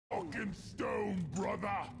fucking stone, brother.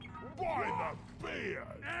 By the beard.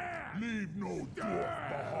 Leave no dwarf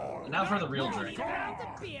behind. Now for the real drink.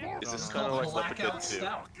 Is this kind of like Blackout Leprechaun 2?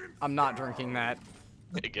 Stout. I'm not drinking that.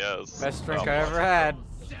 I guess. Best drink I ever had.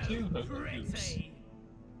 Two drinks.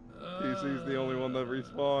 TC's the only one that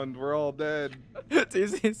respawned. We're all dead.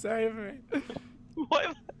 TC, save me.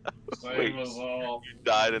 What? Wait, Save us all. you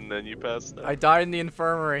died and then you passed out? I died in the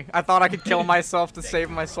infirmary. I thought I could kill myself to save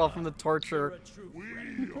myself from the torture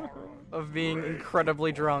of being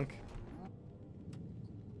incredibly drunk.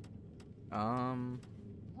 I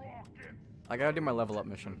gotta do my level up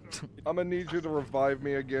mission. I'm gonna need you to revive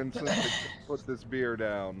me again since I put this beer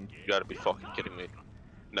down. You gotta be fucking kidding me.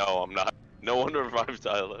 No, I'm not. No one revived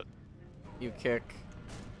Tyler. You kick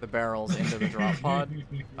the barrels into the drop pod.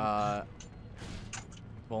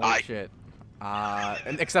 Bullshit.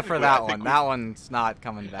 And except for that one. That one's not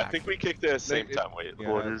coming I back. think we kicked it at the same time. Wait, yeah,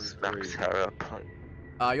 what is max power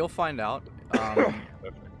up? You'll find out.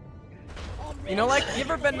 You know, like, you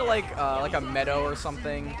ever been to like a meadow or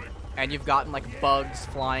something, and you've gotten like bugs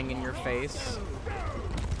flying in your face?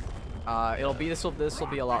 This will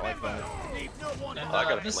be a lot like that.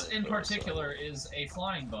 And this in particular is a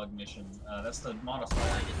flying bug mission. That's the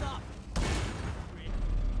modifier.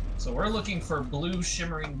 So we're looking for blue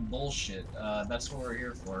shimmering bullshit. That's what we're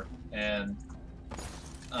here for. And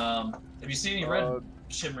if you see any red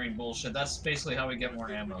shimmering bullshit, that's basically how we get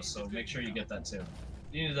more ammo. So make sure you get that too.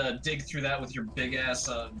 You need to dig through that with your big ass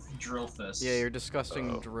drill fist. Yeah, your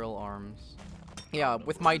disgusting drill arms. Yeah,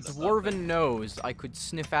 with my dwarven nose, I could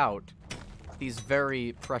sniff out these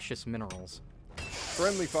very precious minerals.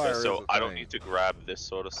 Friendly fire. So I don't need to grab this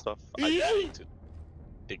sort of stuff. I just need to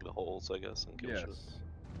dig the holes, I guess, and kill shit.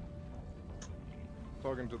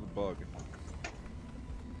 Talking to the bug.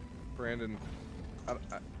 Brandon.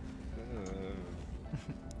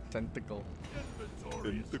 Tentacle.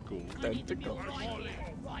 Tentacle. Tentacle.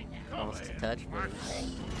 Almost touched me.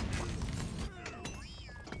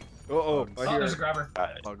 Uh-oh, I hear there's a grabber.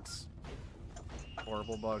 Bugs.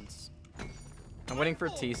 Horrible bugs. I'm waiting for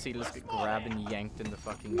TC to just get grabbed and yanked into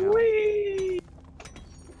fucking hell. Whee!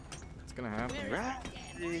 It's gonna happen.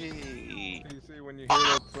 TC, when you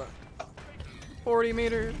hear that 40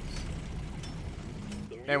 meters.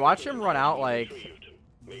 Hey, watch him run out like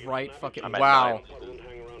right fucking. Wow.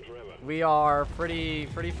 We are pretty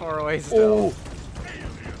far away still.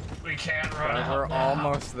 We can't run out. We're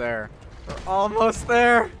almost there. We're almost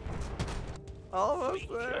there. Almost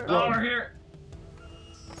there. Oh, we're here.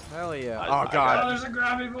 Hell yeah. Oh god. Oh, there's a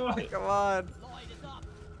grabby boy. Come on.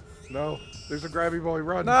 No, there's a grabby boy,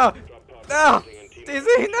 run. No. No.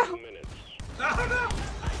 TC, no. No, no.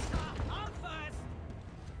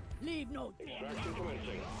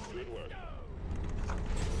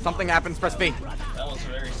 Something happens, press V. That was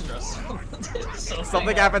very stressful.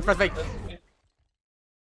 Something happens, press V.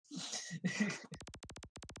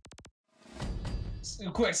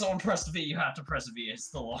 Quick, someone press V. You have to press V. It's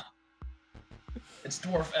the law. It's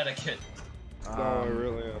dwarf etiquette. No, it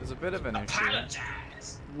really is. There's a bit of an issue.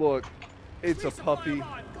 Apologize. Look, it's a puppy,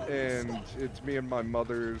 and it's me and my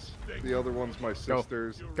mother's. The other one's my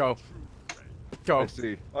sister's. Go. Go. I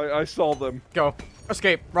see. I saw them. Go.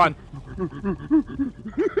 Escape. Run. In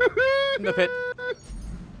the pit.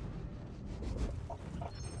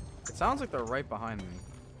 It sounds like they're right behind me.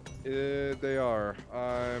 They are.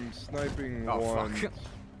 I'm sniping one. Fuck.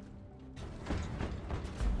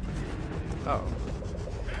 Oh.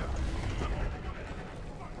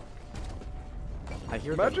 I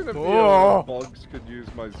hear Imagine them. if the bugs could use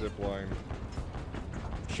my zip line.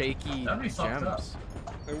 Shaky That'd be fucked up. gems.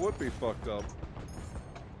 It would be fucked up.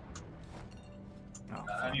 Oh,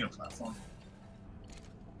 I need a platform.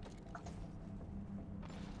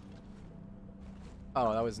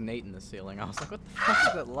 oh, that was Nate in the ceiling. I was like, what the fuck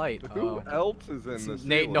is that light? Who else is in this?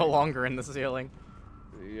 Nate no longer in the ceiling.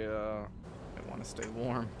 Yeah. I want to stay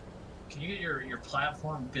warm. Can you get your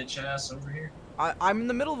platform bitch ass over here? I'm in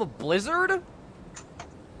the middle of a blizzard?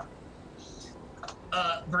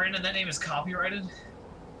 Brandon, that name is copyrighted.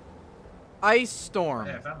 Ice storm.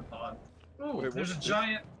 Hey, I found the pod. Ooh, Wait, there's a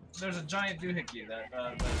giant doohickey that.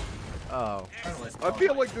 Oh. I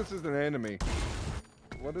feel like this is an enemy.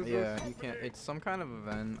 What is Yeah, this? you can't. It's some kind of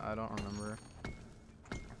event. I don't remember.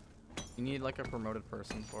 You need like a promoted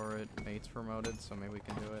person for it. Nate's promoted, so maybe we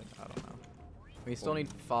can do it. I don't know. We still need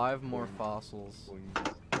 5 more fossils.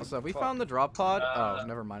 Also, have we found the drop pod? Oh,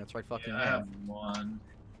 never mind. It's right fucking I there. have 1.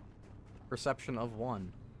 Perception of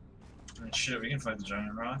 1. Shit, we can fight the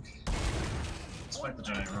giant rock. Let's fight the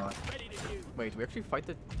giant rock. Wait, do we actually fight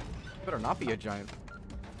the... Better not be a giant...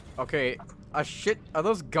 Okay, a shit... Are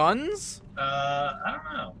those guns? I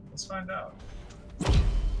don't know. Let's find out.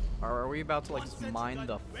 Or are we about to like just mine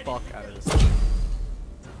the fuck out of this thing?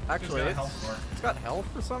 Actually, it's got health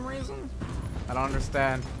for some reason? I don't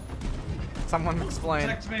understand. Someone explain.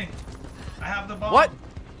 Protect me. I have the bomb. What?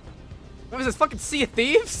 What was this, fucking Sea of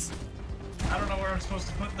Thieves? I don't know where I'm supposed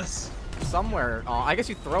to put this. Somewhere. Oh, I guess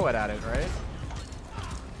you throw it at it, right?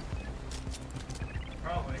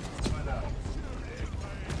 Probably. Let's find out.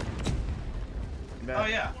 Yeah. Oh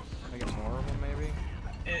yeah. Can I get more of them, maybe?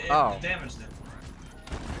 It Oh. damaged it.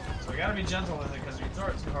 So we gotta be gentle with it because if you throw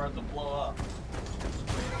it too hard, they'll blow up.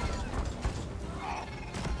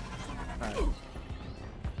 Alright.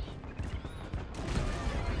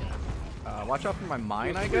 Watch out for my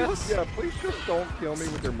mine, I guess? Yeah, please just don't kill me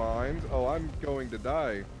with your mines. Oh, I'm going to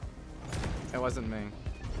die. It wasn't me.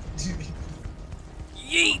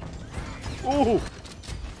 Yeet! Ooh!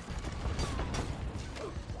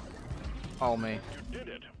 Oh, me. You did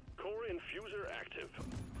it. Core infuser active.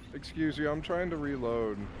 Excuse you, I'm trying to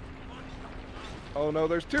reload. Oh no,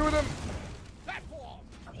 there's two of them!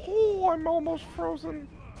 Oh, I'm almost frozen.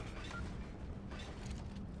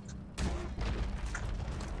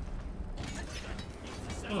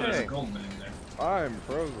 Oh, there's Hey. a gold mine in there. I'm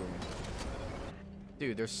frozen.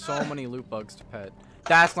 Dude, there's so many loot bugs to pet.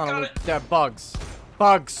 That's not a Got loot. it. They're bugs.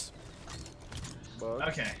 Bugs. Bug.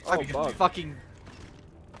 Okay. Oh, we, can bug. leave. Fucking.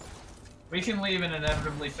 We can leave and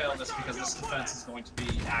inevitably fail this because this defense is going to be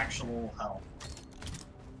actual hell.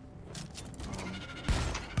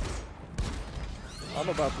 I'm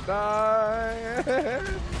about to die.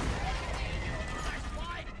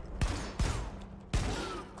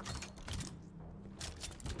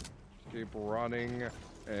 Keep running,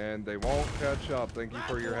 and they won't catch up. Thank you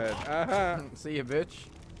for your head. Aha. See ya, bitch.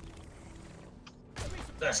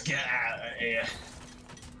 Let's get out of here.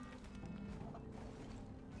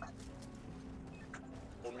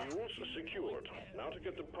 Mules secured. Now to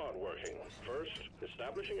get the pod working. First,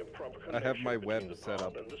 establishing a proper I have connection my between web the set pod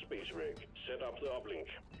up. and the space rig. Set up the uplink.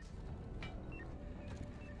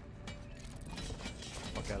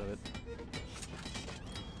 Fuck out of it.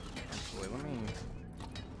 Wait, let me.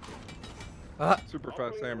 Super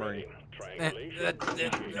fast Uplink hammering. ready.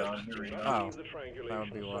 Triangulation. Oh, The triangulation that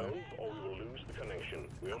would be why. zone, or we will lose the connection.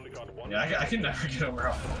 We only got one. Yeah, I can never get over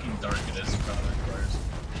how fucking dark it is in front of the players.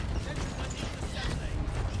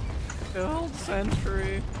 Build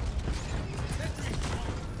sentry.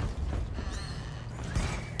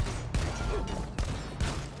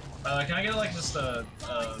 Can I get like just a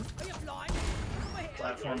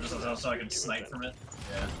platform just so I can snipe from it?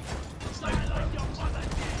 Yeah. Snipe from it.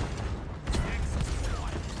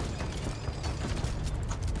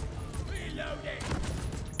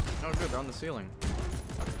 Oh, good, they're on the ceiling.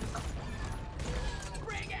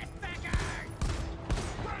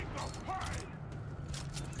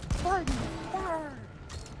 Oh,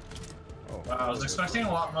 Wow, I was expecting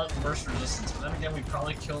a lot worse resistance, but then again, we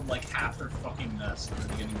probably killed like half their fucking nest at the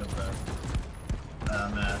beginning of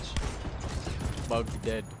the match. Bug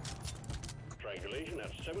dead. Triangulation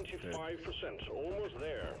at 75%. Almost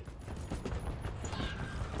there.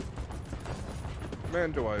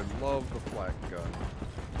 Man, do I love the flak gun.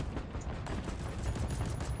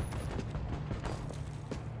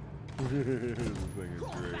 This thing is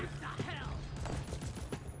great.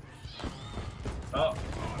 Oh,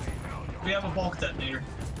 we have a bulk detonator.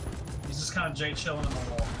 He's just kind of Jay chilling on the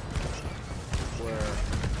wall.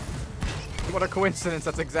 Where? What a coincidence,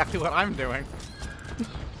 that's exactly what I'm doing.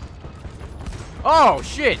 Oh,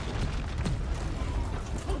 shit!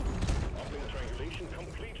 Triangulation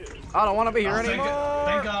completed. I don't want to be here Oh, thank anymore!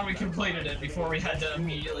 God we completed it before we had to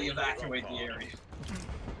immediately evacuate the area.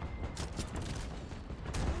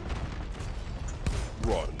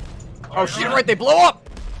 Run. Oh shit, right, they blow up!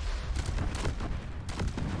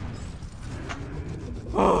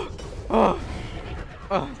 Oh,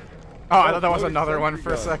 I thought that was another one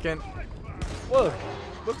for a second. Look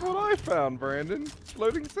what I found, Brandon.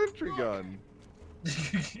 Floating sentry gun.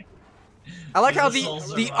 I like how The the sole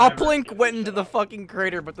the survivor. uplink went into the fucking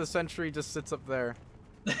crater, but the sentry just sits up there.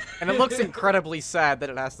 And it looks incredibly sad that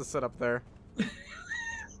it has to sit up there.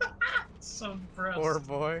 So depressed. Poor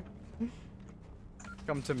boy.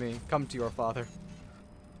 Come to me. Come to your father.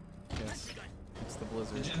 Yes. It's the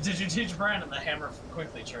blizzard. Did you teach Brandon the hammer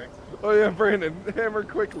quickly trick? Oh yeah, Brandon, hammer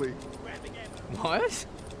quickly. What?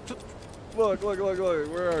 Look,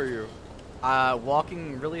 where are you?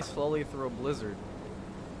 Walking really slowly through a blizzard.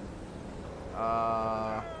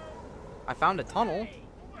 I found a tunnel.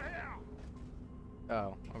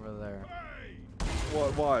 Oh, over there.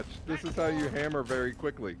 What? Watch. This is how you hammer very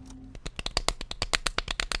quickly.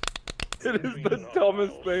 It is the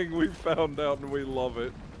dumbest thing we found out, and we love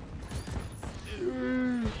it.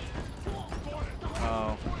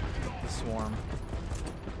 Oh. swarm.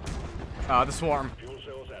 The swarm.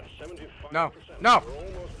 No, no!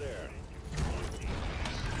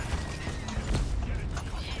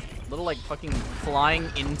 Little, like, fucking flying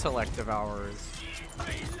intellect of ours.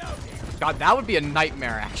 God, that would be a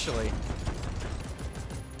nightmare, actually.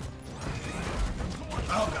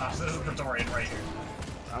 Oh gosh, there's a Praetorian right here.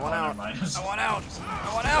 I want out. Never mind. I want out.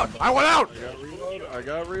 I want out. I want out. I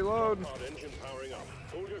got reload.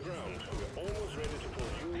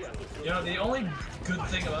 You know, the only good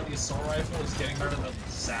thing about the assault rifle is getting rid of the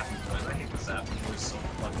zapping point. I hate the zapping point so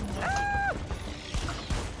fucking much.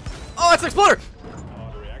 Oh, it's an exploder!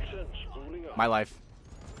 My life.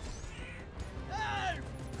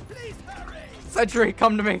 Sentry,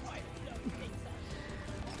 come to me.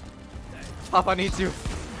 Papa needs you.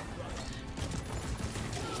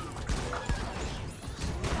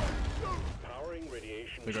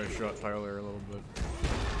 I think I shot Tyler a little bit.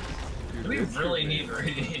 Do we really need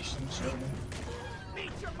radiation shielding?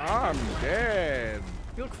 I'm dead.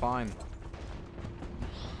 You look fine.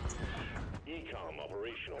 Ecom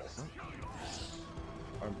operational.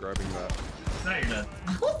 I'm grabbing that. Now you're dead.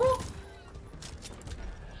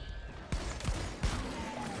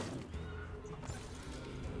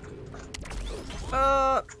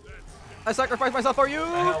 I sacrificed myself for you!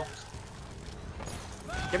 I helped.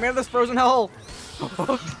 Get me out of this frozen hell! I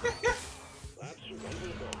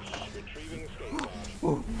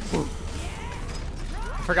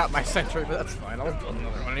forgot my sentry, but that's fine. I'll build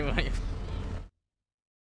another one anyway.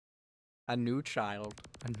 A new child.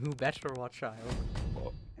 A new veteran child.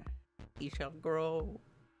 He shall grow.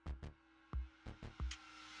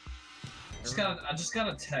 I just got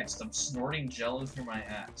a text. I'm snorting jello through my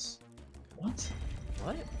ass. What?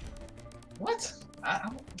 What? What?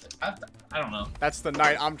 I don't know. That's the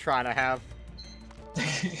night I'm trying to have.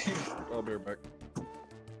 I'll be right back.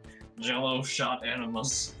 Jello shot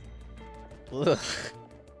animals. Ugh.